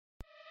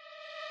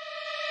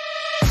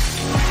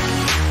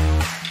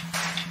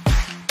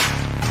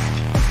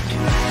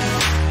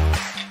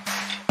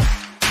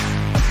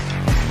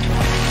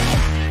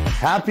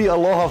Happy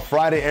Aloha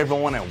Friday,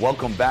 everyone, and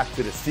welcome back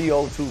to the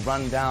CO2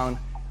 Rundown.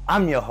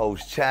 I'm your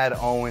host, Chad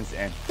Owens,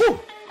 and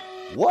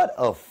what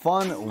a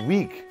fun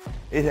week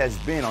it has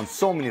been on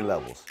so many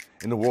levels.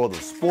 In the world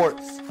of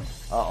sports,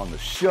 on the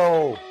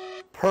show,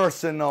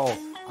 personal.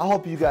 I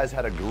hope you guys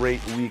had a great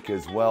week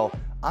as well.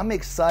 I'm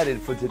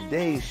excited for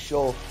today's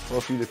show for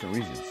a few different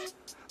reasons.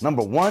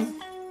 Number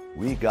one,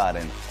 we got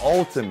an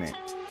ultimate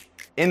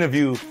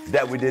interview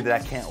that we did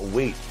that I can't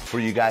wait for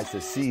you guys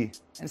to see.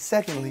 And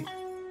secondly,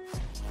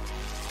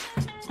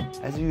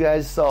 as you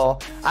guys saw,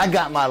 I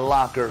got my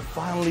locker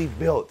finally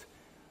built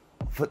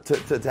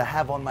to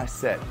have on my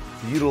set,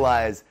 to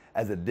utilize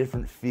as a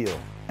different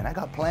feel. And I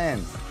got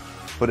plans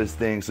for this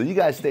thing, so you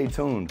guys stay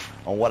tuned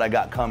on what I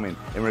got coming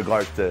in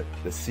regards to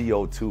the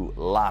CO2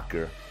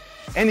 locker.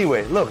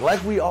 Anyway, look,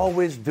 like we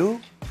always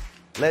do,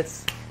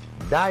 let's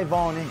dive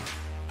on in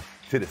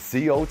to the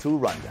CO2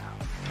 Rundown.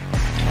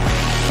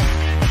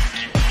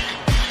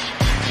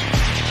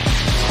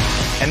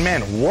 And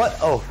man, what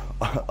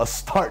a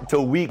start to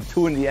week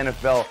 2 in the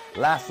NFL.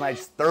 Last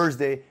night's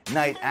Thursday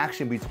night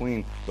action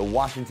between the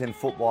Washington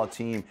football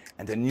team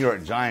and the New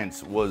York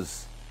Giants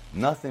was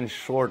nothing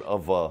short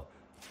of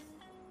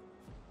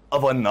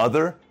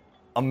another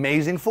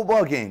amazing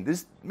football game.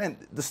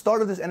 The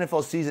start of this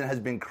NFL season has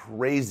been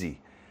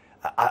crazy.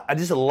 I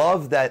just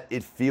love that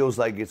it feels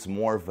like it's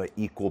more of an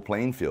equal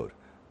playing field.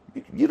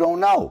 You don't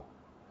know.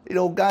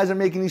 Guys are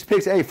making these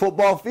picks. Hey,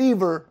 football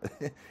fever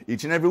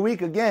each and every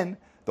week again.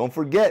 Don't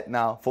forget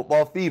now,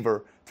 football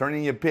fever,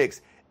 turning your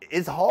picks.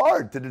 It's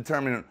hard to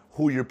determine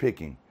who you're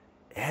picking.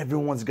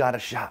 Everyone's got a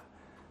shot.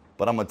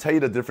 But I'm going to tell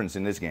you the difference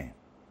in this game.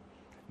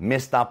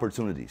 Missed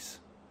opportunities.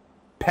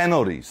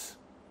 Penalties.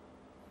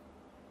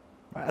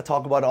 Right? I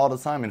talk about it all the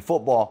time. In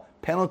football,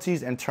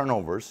 penalties and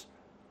turnovers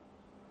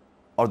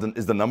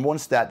is the number one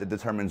stat that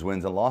determines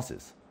wins and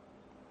losses.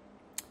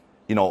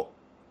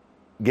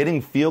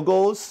 Getting field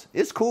goals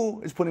is cool.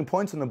 It's putting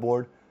points on the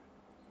board.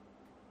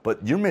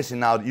 But you're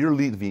missing out. You're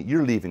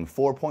leaving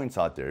 4 points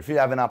out there. If you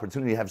have an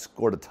opportunity to have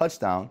scored a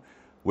touchdown,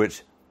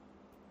 which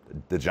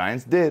the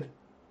Giants did,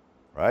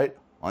 right?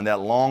 On that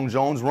long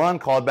Jones run,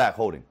 called back,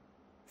 holding,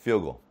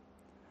 field goal.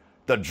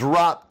 The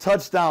drop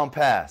touchdown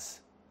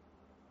pass.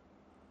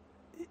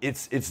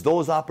 It's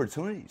those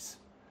opportunities,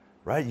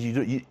 right?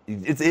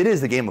 It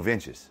is the game of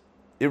inches.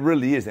 It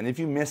really is. And if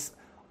you miss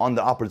on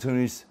the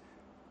opportunities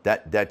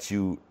that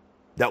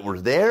were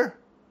there,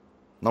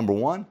 number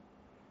one.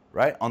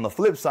 Right? On the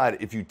flip side,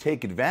 if you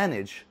take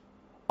advantage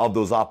of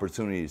those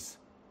opportunities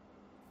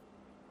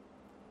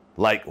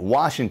like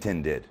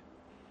Washington did,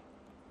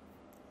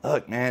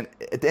 look, man,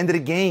 at the end of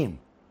the game,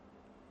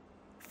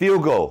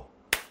 field goal,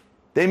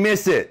 they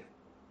miss it.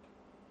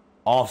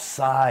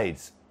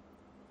 Offsides.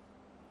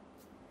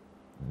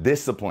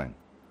 Discipline.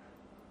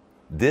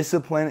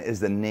 Discipline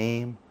is the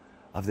name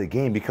of the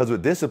game, because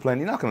with discipline,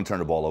 you're not going to turn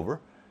the ball over.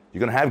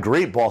 You're going to have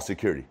great ball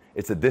security.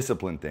 It's a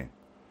discipline thing.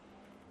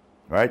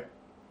 Right?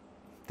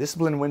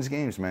 Discipline wins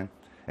games, man.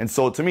 And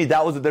so, to me,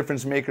 that was the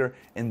difference maker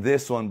in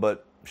this one.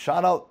 But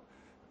shout out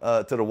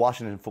to the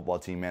Washington football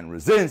team, man.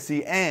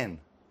 Resiliency and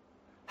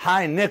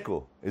high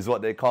nickel is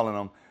what they're calling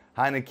them.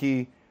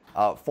 Heineke,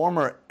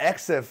 former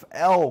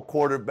XFL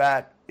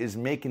quarterback, is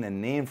making a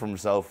name for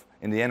himself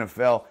in the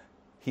NFL.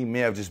 He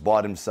may have just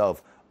bought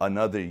himself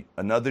another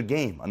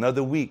game,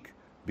 another week,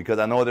 because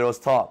I know there was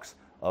talks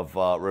of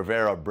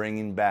Rivera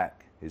bringing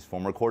back his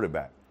former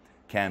quarterback,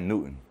 Cam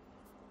Newton.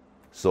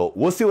 So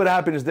we'll see what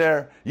happens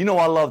there. I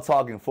love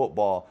talking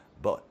football,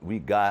 but we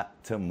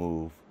got to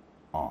move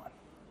on.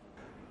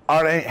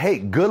 All right, hey,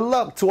 good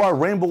luck to our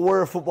Rainbow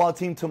Warrior football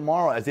team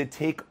tomorrow as they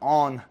take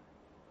on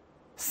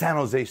San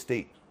Jose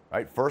State,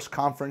 right? First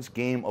conference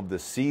game of the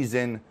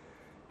season.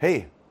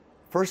 Hey,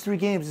 first 3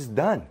 games is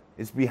done.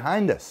 It's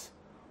behind us.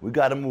 We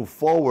got to move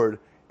forward,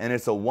 and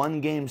it's a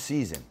 1-game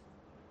season,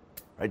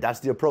 right?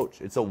 That's the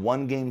approach. It's a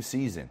 1-game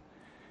season.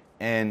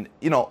 And,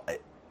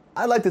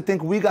 I like to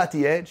think we got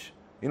the edge.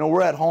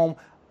 We're at home.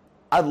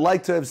 I'd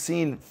like to have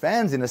seen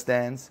fans in the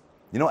stands,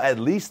 at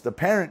least the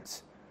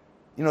parents.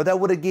 That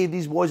would have gave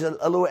these boys a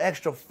little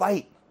extra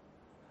fight,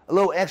 a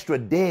little extra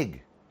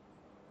dig.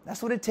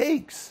 That's what it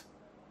takes.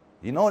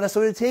 That's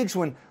what it takes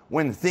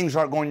when things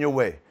aren't going your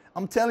way.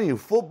 I'm telling you,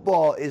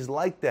 football is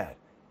like that.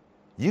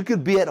 You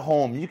could be at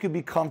home. You could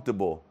be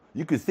comfortable.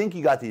 You could think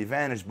you got the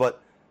advantage,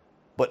 but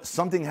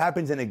something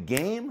happens in a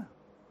game,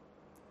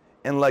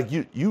 and like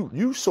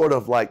you sort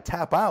of like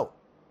tap out.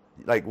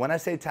 Like when I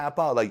say tap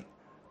out, like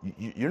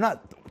you're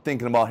not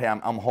thinking about, hey,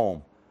 I'm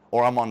home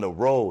or I'm on the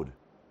road.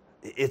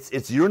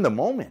 It's you're in the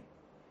moment.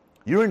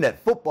 You're in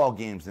that football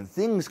games and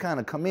things kind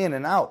of come in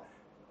and out.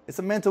 It's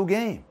a mental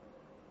game.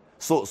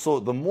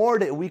 So the more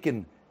that we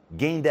can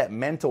gain that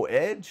mental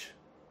edge,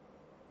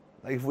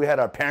 like if we had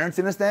our parents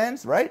in the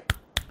stands, right?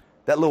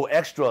 That little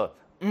extra,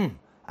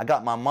 I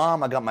got my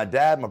mom, I got my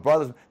dad, my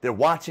brothers, they're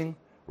watching,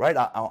 right?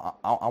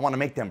 I want to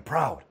make them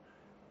proud.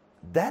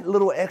 That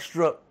little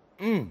extra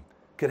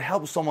could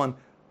help someone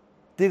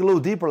dig a little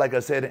deeper, like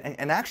I said,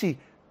 and actually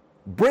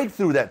break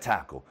through that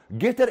tackle.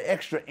 Get that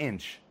extra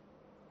inch.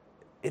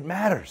 It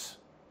matters.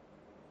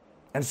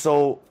 And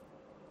so,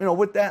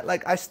 with that,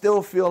 like, I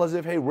still feel as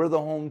if, hey, we're the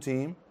home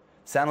team.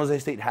 San Jose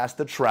State has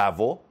to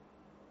travel.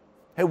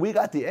 Hey, we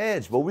got the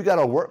edge, but we got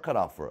our work cut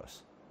out for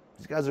us.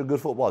 These guys are a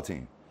good football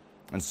team.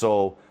 And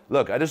so,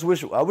 look, I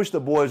wish the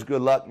boys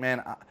good luck,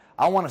 man.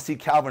 I want to see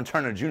Calvin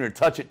Turner Jr.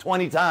 touch it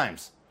 20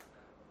 times.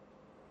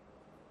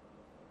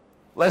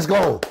 Let's go.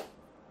 All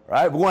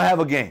right, we're going to have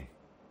a game.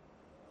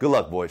 Good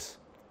luck, boys.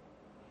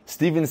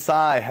 Stephen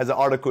Tsai has an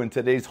article in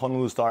today's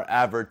Honolulu Star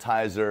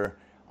Advertiser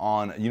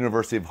on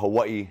University of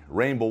Hawaii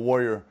Rainbow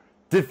Warrior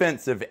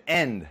defensive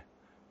end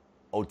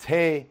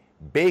Otay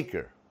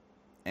Baker.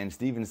 And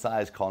Stephen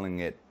Tsai is calling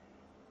it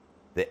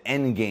the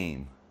end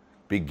game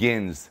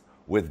begins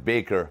with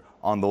Baker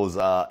on those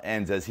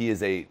ends, as he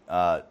is a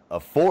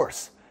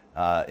force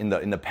in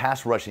the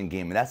pass rushing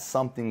game. And that's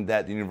something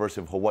that the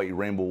University of Hawaii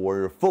Rainbow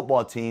Warrior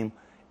football team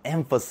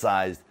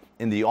emphasized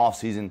in the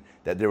offseason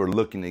that they were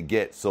looking to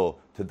get. So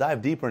to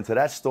dive deeper into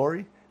that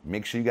story,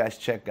 make sure you guys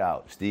check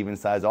out Stephen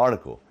Tsai's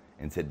article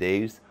in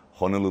today's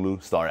Honolulu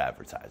Star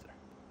Advertiser.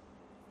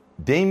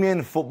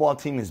 Damien football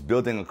team is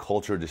building a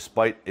culture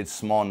despite its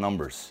small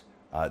numbers.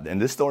 And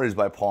this story is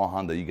by Paul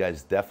Honda. You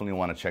guys definitely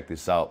want to check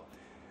this out.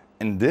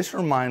 And this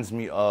reminds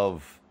me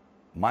of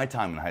my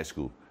time in high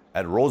school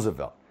at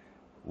Roosevelt.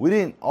 We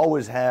didn't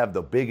always have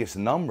the biggest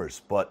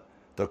numbers, but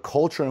the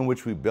culture in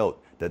which we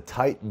built, the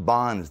tight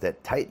bonds,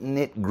 that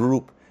tight-knit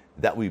group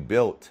that we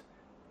built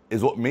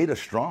is what made us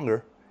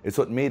stronger. It's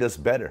what made us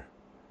better.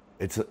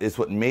 It's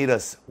what made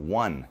us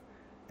one.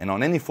 And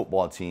on any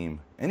football team,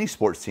 any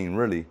sports team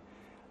really,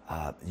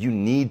 you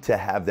need to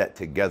have that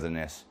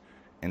togetherness.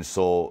 And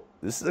so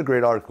this is a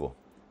great article.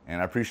 And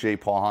I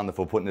appreciate Paul Honda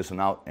for putting this one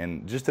out.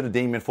 And just to the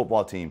Damien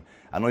football team,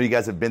 I know you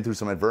guys have been through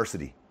some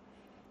adversity,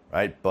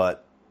 right?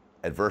 But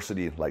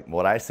adversity, like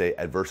what I say,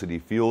 adversity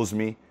fuels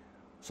me.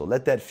 So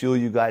let that fuel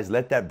you guys.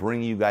 Let that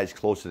bring you guys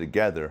closer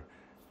together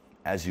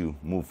as you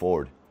move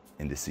forward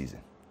in this season.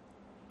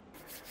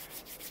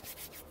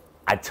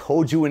 I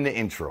told you in the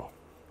intro,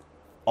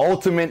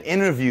 ultimate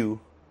interview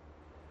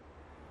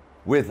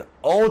with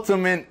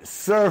Ultimate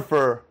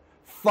Surfer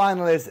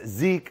finalist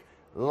Zeke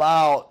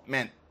Lau.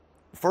 Man,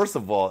 first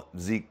of all,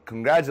 Zeke,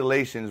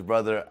 congratulations,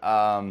 brother.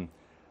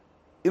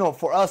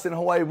 For us in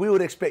Hawaii, we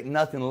would expect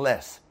nothing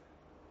less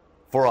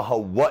for a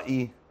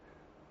Hawaii-born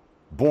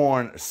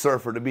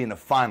surfer to be in the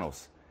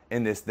finals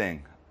in this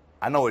thing.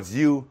 I know it's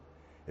you,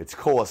 it's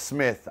Koa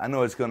Smith. I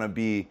know it's going to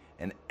be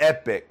an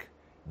epic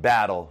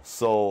battle.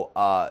 So,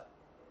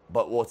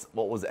 but what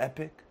was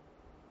epic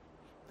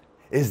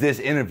is this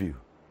interview.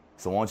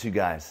 So why don't you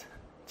guys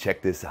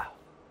check this out.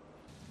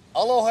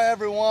 Aloha,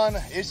 everyone.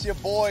 It's your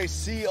boy,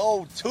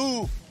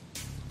 CO2.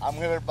 I'm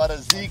here with brother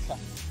Zeke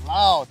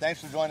Lau.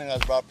 Thanks for joining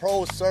us, bro.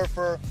 Pro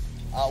surfer.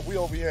 We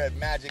over here at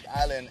Magic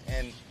Island.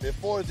 And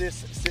before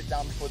this sit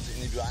down, before this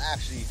interview, I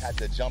actually had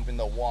to jump in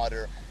the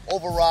water,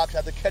 over rocks,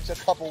 had to catch a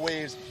couple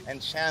waves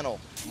and channel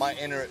my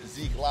inner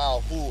Zeke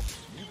Lau, who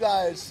you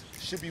guys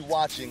should be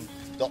watching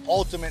the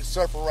Ultimate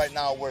Surfer right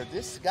now, where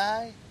this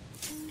guy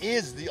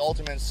is the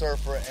ultimate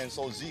surfer. And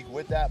so Zeke,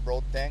 with that,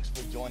 bro, thanks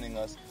for joining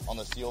us on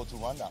the CO2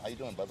 Rundown. How you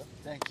doing, brother?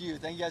 Thank you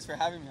guys for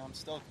having me. I'm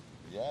stoked.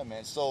 Yeah,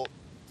 man. So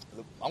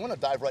I'm going to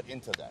dive right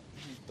into that.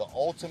 The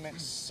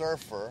ultimate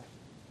surfer.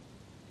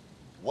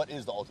 What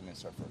is the ultimate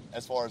surfer?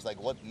 As far as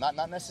like what,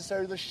 not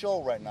necessarily the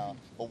show right now,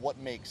 but what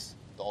makes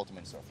the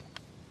ultimate surfer?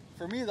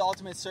 For me, the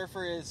ultimate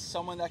surfer is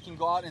someone that can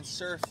go out and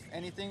surf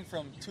anything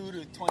from 2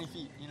 to 20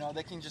 feet.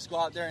 They can just go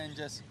out there and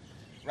just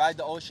ride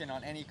the ocean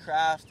on any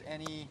craft,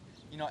 anything.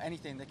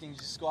 They can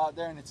just go out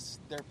there and it's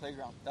their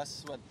playground.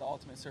 That's what the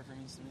ultimate surfer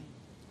means to me.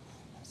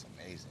 That's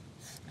amazing.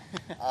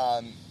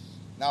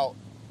 Now,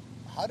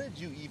 how did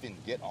you even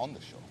get on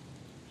the show?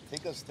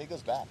 Take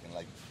us back and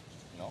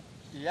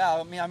Yeah,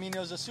 I mean, it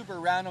was a super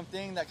random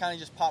thing that kind of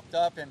just popped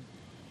up, and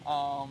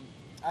I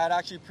had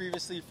actually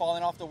previously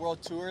fallen off the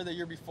world tour the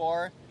year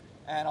before,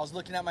 and I was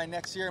looking at my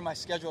next year, and my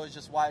schedule was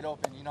just wide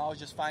open. I was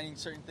just finding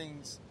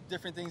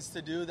different things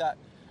to do that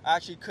I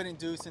actually couldn't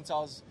do since I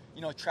was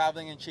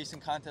traveling and chasing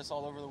contests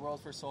all over the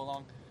world for so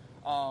long.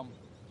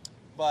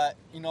 But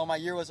my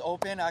year was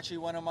open. Actually,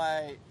 one of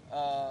my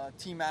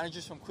team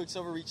managers from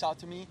Quicksilver reached out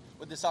to me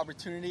with this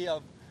opportunity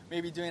of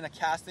maybe doing a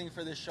casting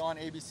for this show on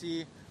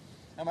ABC.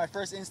 And my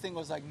first instinct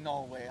was like,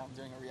 no way, I'm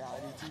doing a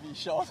reality TV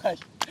show. Like,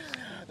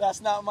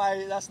 that's not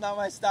my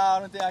style. I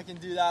don't think I can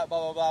do that,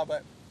 blah, blah,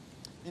 blah.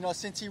 But,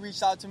 since he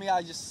reached out to me,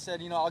 I just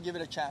said, I'll give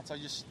it a chance. I'll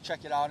just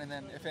check it out, and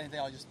then if anything,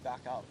 I'll just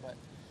back out. But,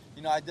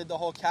 I did the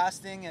whole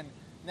casting, and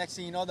next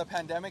thing you know, the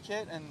pandemic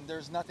hit, and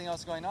there's nothing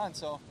else going on.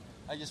 So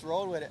I just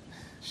rolled with it.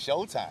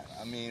 Showtime.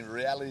 I mean,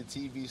 reality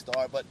TV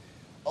star. But,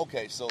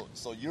 okay, so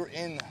you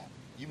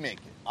make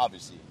it,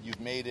 obviously. You've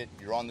made it.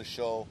 You're on the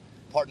show.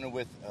 Partner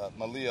with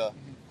Malia,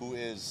 who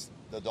is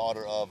the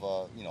daughter of,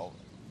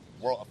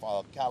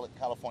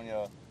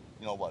 California,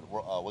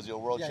 was he a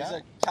world champ? Yeah, he's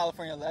a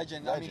California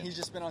legend. I mean, he's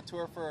just been on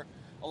tour for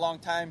a long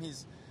time.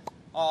 His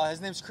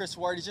name's Chris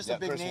Ward. He's just a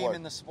big Chris name Ward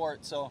in the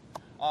sport. So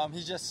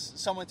he's just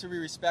someone to be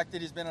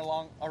respected. He's been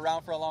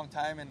around for a long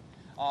time, and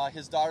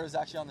his daughter is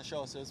actually on the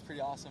show, so it's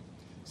pretty awesome.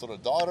 So the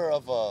daughter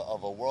of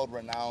a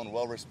world-renowned,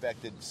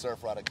 well-respected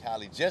surfer out of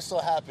Cali just so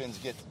happens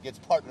gets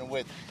partnered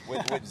with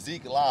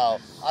Zeke Lau.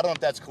 I don't know if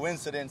that's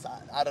coincidence.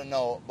 I don't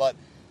know. But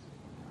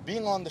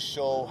being on the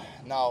show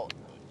now,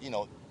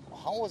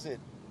 how was it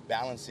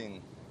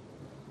balancing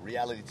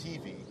reality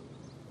TV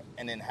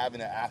and then having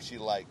to actually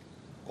like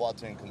go out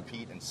there and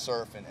compete and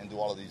surf and do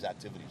all of these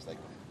activities? Like,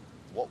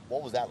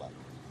 what was that like?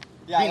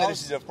 Yeah, being that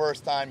this is your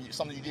first time,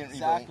 something you didn't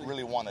exactly. even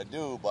really want to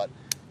do, but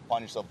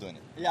find yourself doing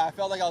it. Yeah, I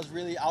felt like I was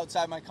really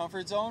outside my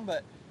comfort zone,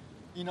 but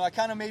it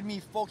kind of made me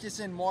focus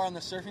in more on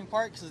the surfing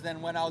part, because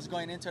then when I was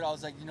going into it, I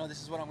was like,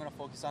 this is what I'm going to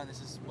focus on. This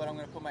is what I'm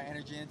going to put my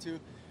energy into.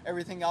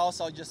 Everything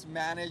else, I'll just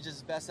manage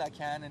as best I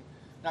can and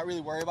not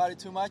really worry about it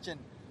too much. And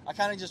I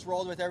kind of just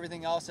rolled with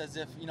everything else as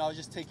if, I was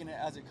just taking it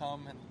as it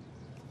come.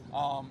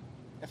 And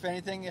if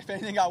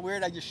anything got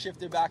weird, I just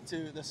shifted back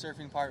to the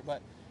surfing part.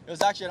 But it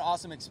was actually an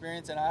awesome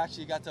experience, and I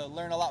actually got to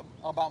learn a lot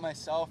about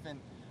myself and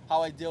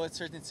how I deal with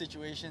certain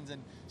situations.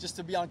 And just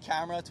to be on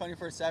camera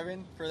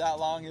 24/7 for that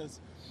long, it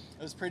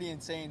was pretty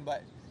insane.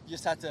 But you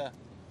just had to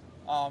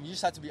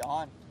be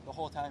on the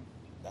whole time.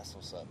 That's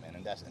what's up, man.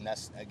 And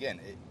that's again,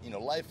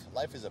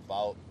 life is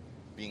about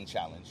being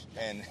challenged,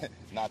 and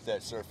not that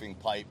surfing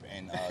pipe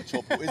and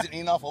chopo isn't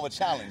enough of a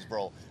challenge,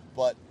 bro.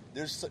 But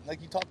there's, like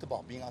you talked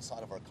about, being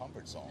outside of our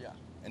comfort zone. Yeah.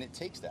 And it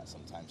takes that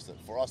sometimes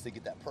for us to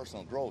get that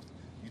personal growth.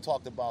 You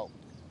talked about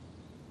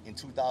in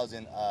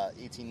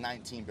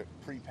 2018-19, but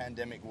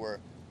pre-pandemic, where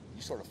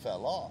you sort of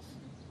fell off.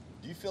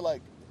 Do you feel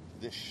like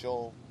this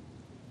show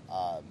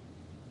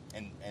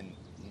and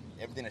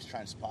everything that's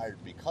transpired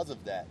because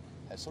of that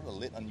has sort of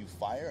lit a new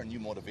fire, a new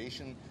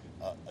motivation,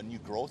 a new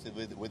growth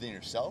within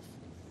yourself?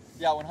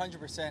 Yeah,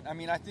 100%. I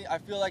mean, I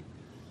feel like,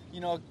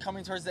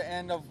 coming towards the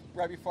end of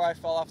right before I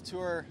fell off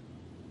tour,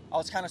 I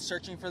was kind of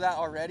searching for that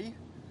already.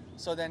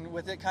 So then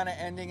with it kind of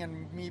ending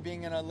and me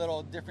being in a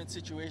little different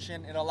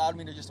situation, it allowed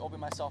me to just open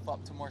myself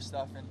up to more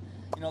stuff. And,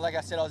 like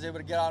I said, I was able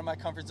to get out of my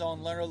comfort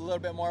zone, learn a little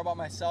bit more about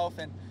myself.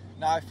 And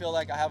now I feel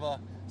like I have a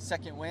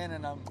second win,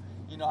 and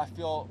I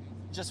feel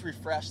just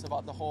refreshed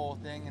about the whole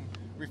thing and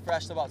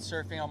refreshed about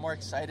surfing. I'm more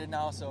excited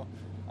now. So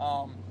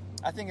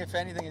I think if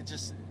anything, it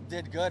just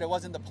did good. It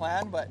wasn't the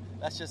plan, but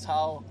that's just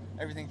how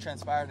everything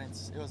transpired, and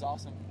it was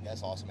awesome.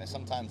 That's awesome, man.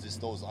 Sometimes it's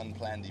those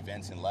unplanned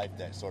events in life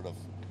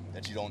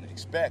that you don't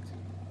expect,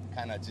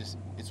 kind of just,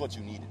 it's what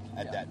you needed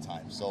at that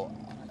time. So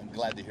I'm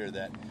glad to hear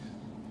that.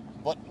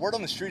 But word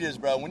on the street is,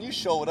 bro, when you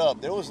showed up,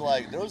 there was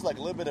like a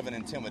little bit of an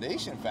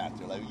intimidation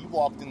factor. Like, you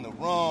walked in the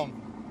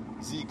room,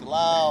 Zeke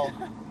Lau,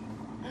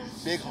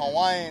 big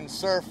Hawaiian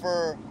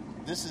surfer,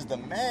 this is the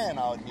man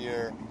out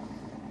here.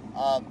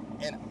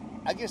 And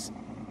I guess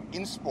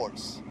in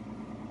sports,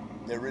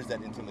 there is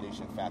that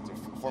intimidation factor.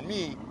 For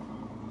me,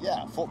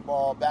 yeah,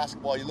 football,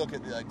 basketball, you look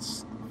at the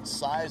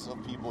size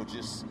of people,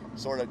 just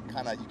sort of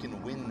kind of, you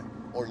can win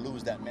or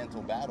lose that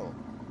mental battle.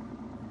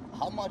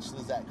 How much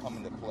does that come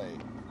into play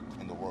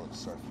in the world of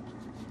surfing?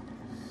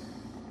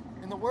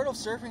 In the world of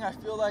surfing, I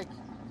feel like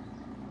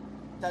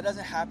that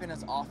doesn't happen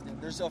as often.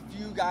 There's a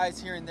few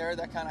guys here and there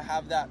that kind of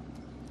have that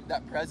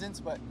presence,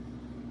 but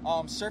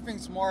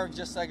surfing's more of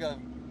just like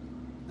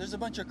there's a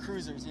bunch of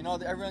cruisers,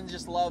 everyone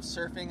just loves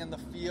surfing and the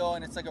feel,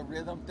 and it's like a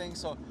rhythm thing,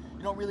 so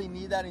you don't really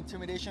need that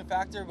intimidation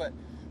factor. But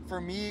for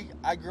me,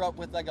 I grew up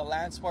with like a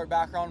land sport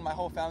background. My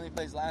whole family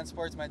plays land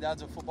sports. My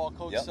dad's a football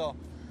coach. Yep. So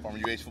former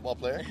UH football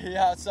player.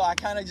 Yeah, so I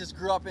kind of just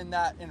grew up in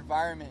that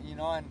environment,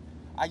 and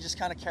I just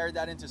kind of carried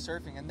that into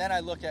surfing. And then I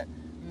look at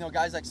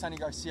guys like Sonny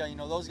Garcia.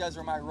 Those guys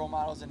were my role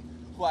models and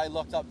who I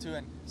looked up to,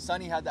 and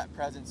Sonny had that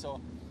presence.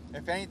 So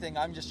if anything,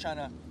 I'm just trying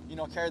to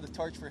carry the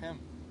torch for him.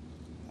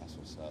 That's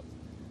what's up.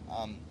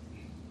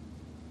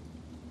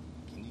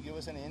 Can you give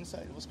us any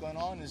insight of what's going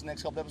on in this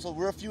next couple episodes?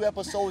 We're a few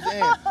episodes in.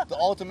 The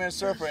Ultimate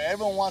Surfer.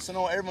 Everyone wants to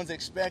know. Everyone's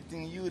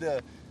expecting you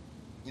to,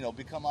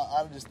 become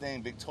out of this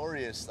thing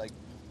victorious. Like,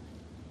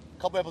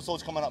 a couple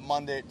episodes coming up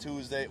Monday,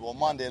 Tuesday. Well,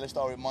 Monday. Let's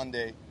start with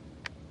Monday.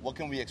 What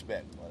can we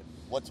expect?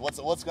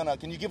 What's gonna?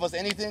 Can you give us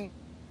anything?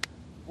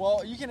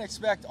 Well, you can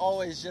expect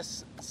always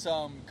just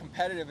some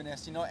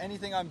competitiveness.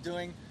 Anything I'm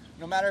doing,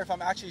 no matter if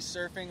I'm actually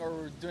surfing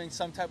or doing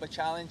some type of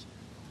challenge,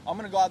 I'm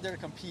gonna go out there to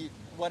compete,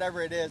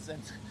 whatever it is.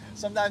 And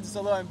sometimes it's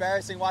a little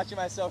embarrassing watching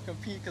myself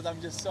compete because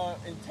I'm just so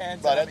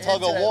intense. Bro, that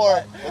tug of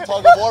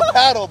war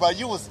paddle, bro.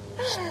 You was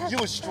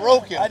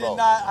stroking, bro.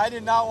 I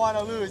did not want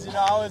to lose.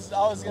 I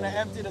was gonna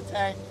empty the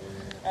tank,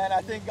 and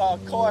I think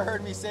Koa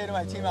heard me say to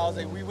my team, I was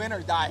like, "We win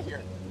or die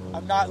here.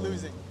 I'm not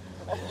losing."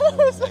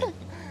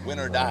 Win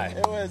or die.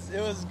 It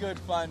was good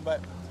fun,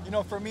 but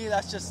for me,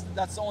 that's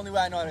the only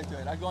way I know how to do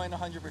it. I go in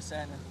 100%,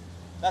 and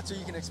that's what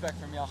you can expect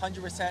from me.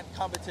 100%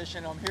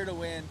 competition. I'm here to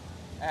win,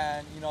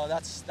 and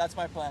that's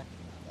my plan.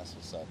 That's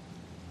what's up.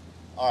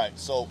 All right,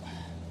 so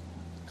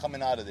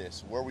coming out of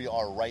this, where we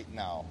are right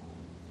now,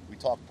 we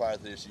talked prior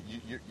to this.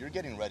 You're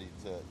getting ready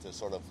to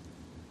sort of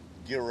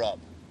gear up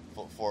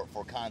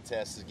for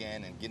contests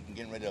again, and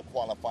getting ready to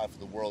qualify for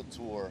the world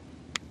tour,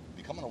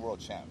 becoming a world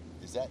champ.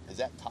 Is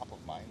that top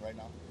of mind right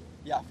now?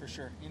 Yeah, for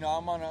sure.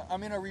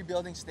 I'm in a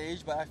rebuilding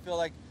stage, but I feel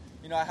like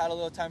I had a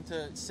little time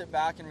to sit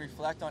back and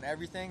reflect on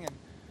everything, and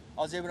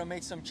was able to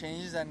make some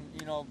changes, and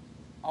you know,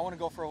 I want to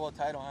go for a world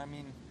title. I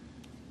mean,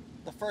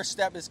 the first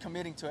step is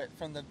committing to it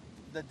from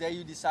the day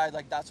you decide,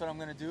 like, that's what I'm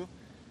going to do.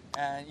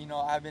 And you know,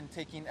 I've been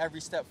taking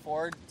every step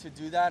forward to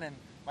do that, and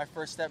my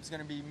first step is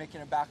going to be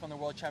making it back on the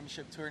World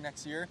Championship Tour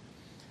next year,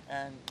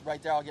 and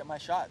right there I'll get my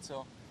shot.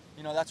 So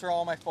you know, that's where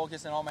all my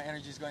focus and all my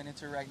energy is going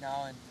into right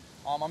now, and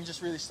I'm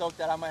just really stoked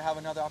that I might have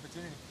another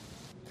opportunity.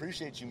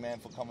 Appreciate you, man,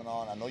 for coming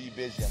on. I know you're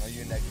busy. I know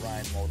you're in that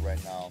grind mode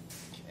right now,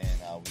 and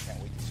we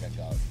can't wait to check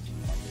out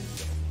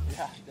Monday.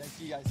 Yeah, thank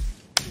you guys.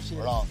 Appreciate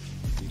it. Right on.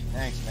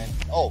 Thanks, man.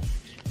 Oh,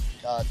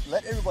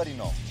 let everybody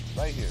know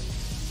right here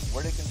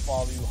where they can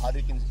follow you, how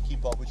they can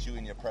keep up with you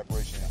in your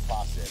preparation and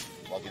process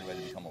while getting ready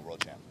to become a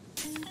world champ.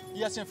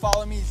 You guys can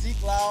follow me,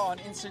 Zeke Lau, on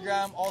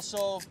Instagram.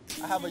 Also,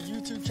 I have a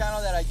YouTube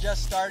channel that I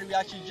just started. We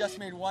actually just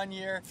made 1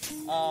 year.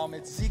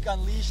 It's Zeke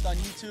Unleashed on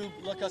YouTube.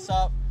 Look us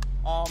up.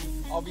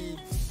 I'll be,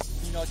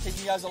 you know,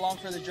 taking you guys along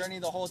for the journey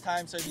the whole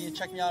time. So if you can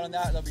check me out on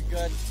that, that'll be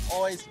good.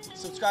 Always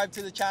subscribe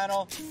to the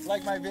channel,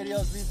 like my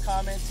videos, leave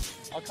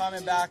comments. I'll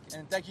comment back.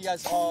 And thank you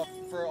guys all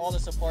for all the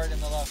support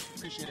and the love.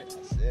 Appreciate it.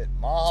 That's it.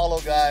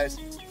 Mahalo, guys.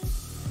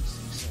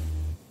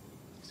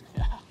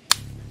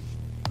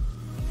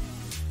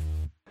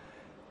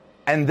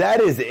 And that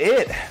is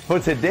it for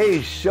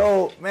today's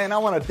show. Man, I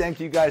want to thank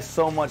you guys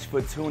so much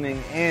for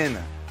tuning in.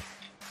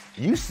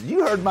 You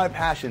heard my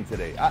passion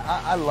today.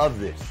 I love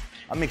this.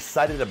 I'm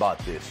excited about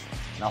this.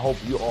 And I hope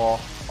you all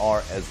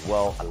are as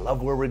well. I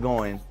love where we're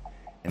going.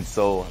 And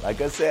so,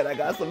 like I said, I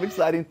got some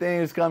exciting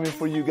things coming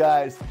for you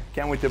guys.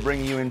 Can't wait to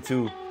bring you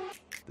into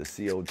the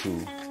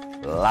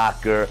CO2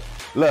 locker.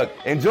 Look,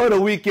 enjoy the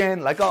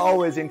weekend. Like I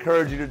always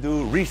encourage you to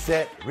do,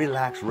 reset,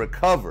 relax,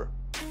 recover.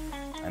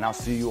 And I'll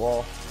see you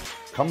all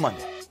come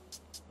Monday.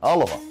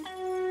 Aloha.